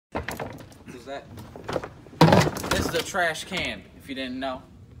What's that? This is a trash can, if you didn't know.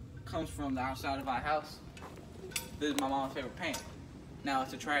 Comes from the outside of our house. This is my mom's favorite pan. Now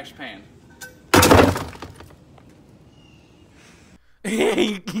it's a trash pan.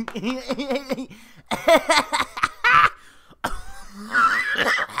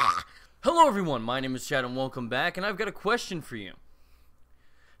 Hello everyone, my name is Chad and welcome back, and I've got a question for you.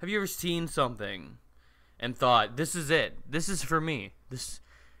 Have you ever seen something and thought, this is it, this is for me, this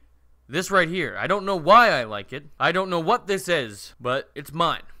right here, I don't know why I like it, I don't know what this is, but it's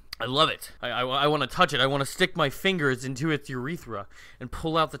mine. I love it. I want to touch it. I want to stick my fingers into its urethra and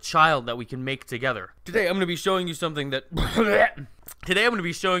pull out the child that we can make together. Today I'm going to be showing you something that does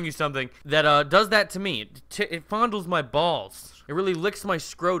that to me. It fondles my balls. It really licks my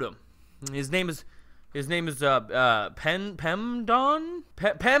scrotum. His name is Pemdon.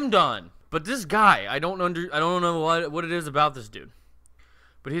 But this guy, I don't know what it is about this dude.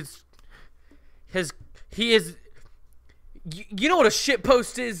 But he is. You know what a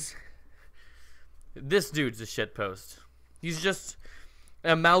shitpost is? This dude's a shitpost. He's just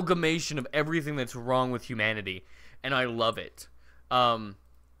an amalgamation of everything that's wrong with humanity, and I love it.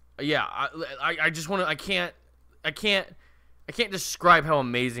 Yeah, I just want to. I can't describe how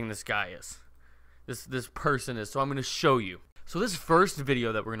amazing this guy is. This person is. So I'm gonna show you. So this first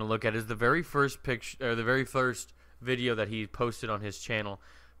video that we're gonna look at is the very first picture, or the very first video that he posted on his channel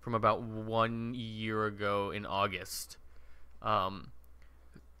from about 1 year ago in August. I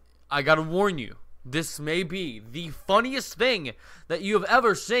gotta warn you, this may be the funniest thing that you have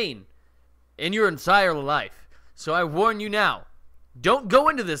ever seen in your entire life. So I warn you now, don't go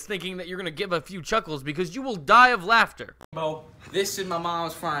into this thinking that you're gonna give a few chuckles, because you will die of laughter. Bro, this is my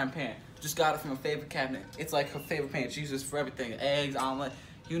mom's frying pan. Just got it from her favorite cabinet. It's like her favorite pan. She uses it for everything. Eggs, omelet,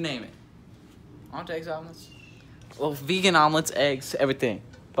 you name it. Aren't eggs omelets? Well, vegan omelets, eggs, everything.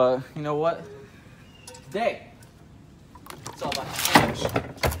 But you know what? Today, it's all about trash.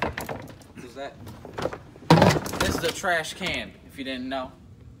 What's that? This is a trash can, if you didn't know.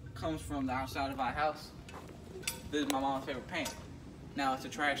 Comes from the outside of our house. This is my mom's favorite pan. Now it's a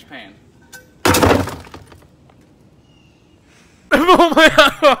trash pan. Oh my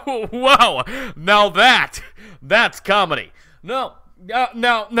God. Wow. Now that's comedy. No,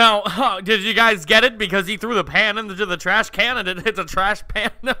 did you guys get it? Because he threw the pan into the trash can and it hits a trash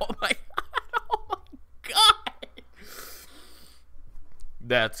pan? Oh my God. Oh my God.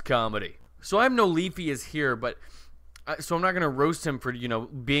 That's comedy. So I'm no Leafy is here, but so I'm not gonna roast him for, you know,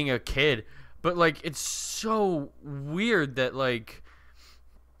 being a kid, but like it's so weird that like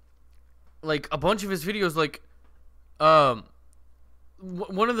a bunch of his videos, like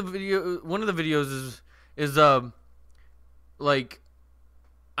one of the videos is like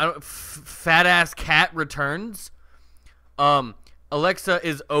fat ass cat returns. Alexa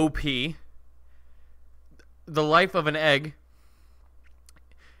is OP. The life of an egg.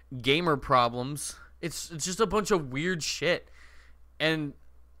 Gamer problems. It's just a bunch of weird shit. And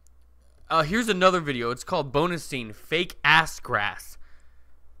here's another video. It's called bonus scene fake ass grass.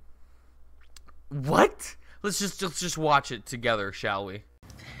 What? Let's just watch it together, shall we?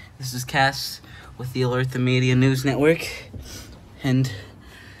 This is Cass with the Alert the Media News Network, and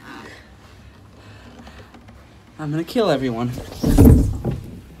I'm gonna kill everyone.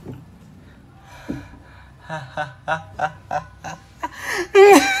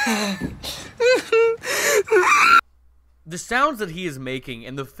 The sounds that he is making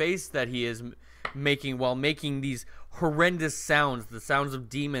and the face that he is making while making these horrendous sounds, the sounds of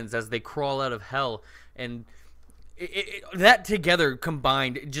demons as they crawl out of hell, and that together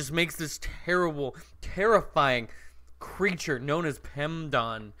combined, it just makes this terrible, terrifying creature known as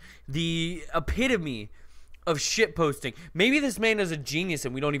Pemdon the epitome of shitposting. Maybe this man is a genius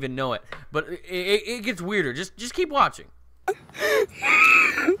and we don't even know it, but it gets weirder. Just keep watching.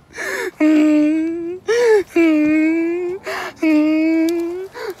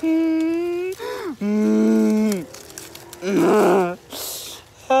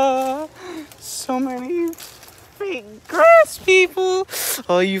 So many fake grass people.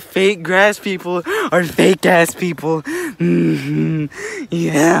 All you fake grass people are fake ass people.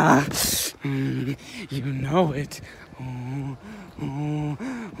 Yeah. You know it.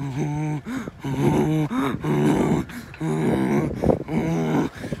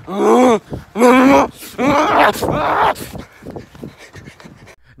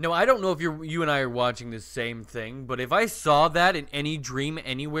 No, I don't know if you and I are watching the same thing, but if I saw that in any dream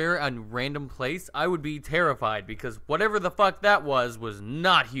anywhere on random place, I would be terrified, because whatever the fuck that was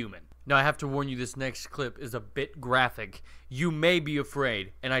not human. Now, I have to warn you, this next clip is a bit graphic. You may be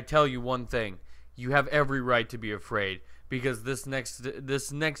afraid, and I tell you one thing, you have every right to be afraid, because this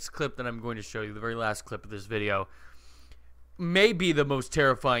next clip that I'm going to show you, the very last clip of this video, may be the most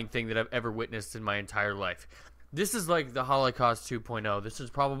terrifying thing that I've ever witnessed in my entire life. This is like the Holocaust 2.0. This is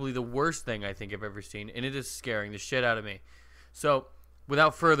probably the worst thing I think I've ever seen, and it is scaring the shit out of me. So,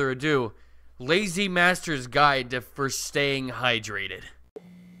 without further ado, Lazy Master's Guide for Staying Hydrated.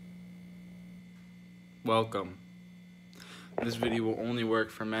 Welcome. This video will only work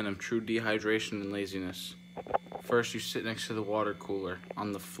for men of true dehydration and laziness. First, you sit next to the water cooler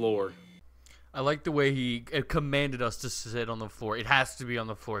on the floor. I like the way he commanded us to sit on the floor. It has to be on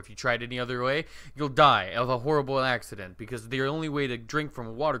the floor. If you try it any other way, you'll die of a horrible accident, because the only way to drink from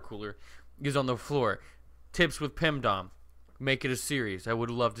a water cooler is on the floor. Tips with PemDom. Make it a series. I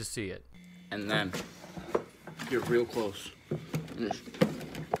would love to see it. And then, get real close.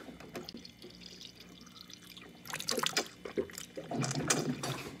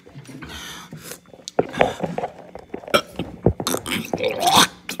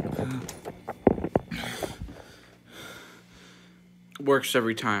 Works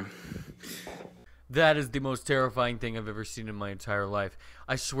every time. That is the most terrifying thing I've ever seen in my entire life.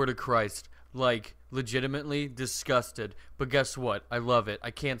 I swear to Christ, like, legitimately disgusted. But guess what? I love it.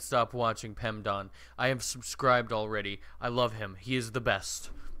 I can't stop watching PemDon. I have subscribed already. I love him. He is the best.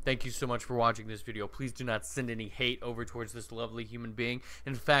 Thank you so much for watching this video. Please do not send any hate over towards this lovely human being.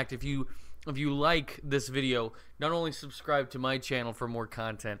 In fact, if you like this video, not only subscribe to my channel for more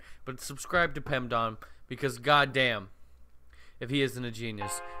content, but subscribe to PemDon, because goddamn, if he isn't a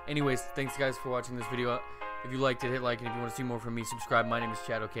genius. Anyways, thanks guys for watching this video. If you liked it, hit like, and if you want to see more from me, subscribe. My name is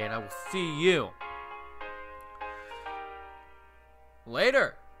Chad, okay, and I will see you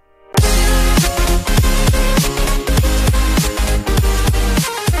later.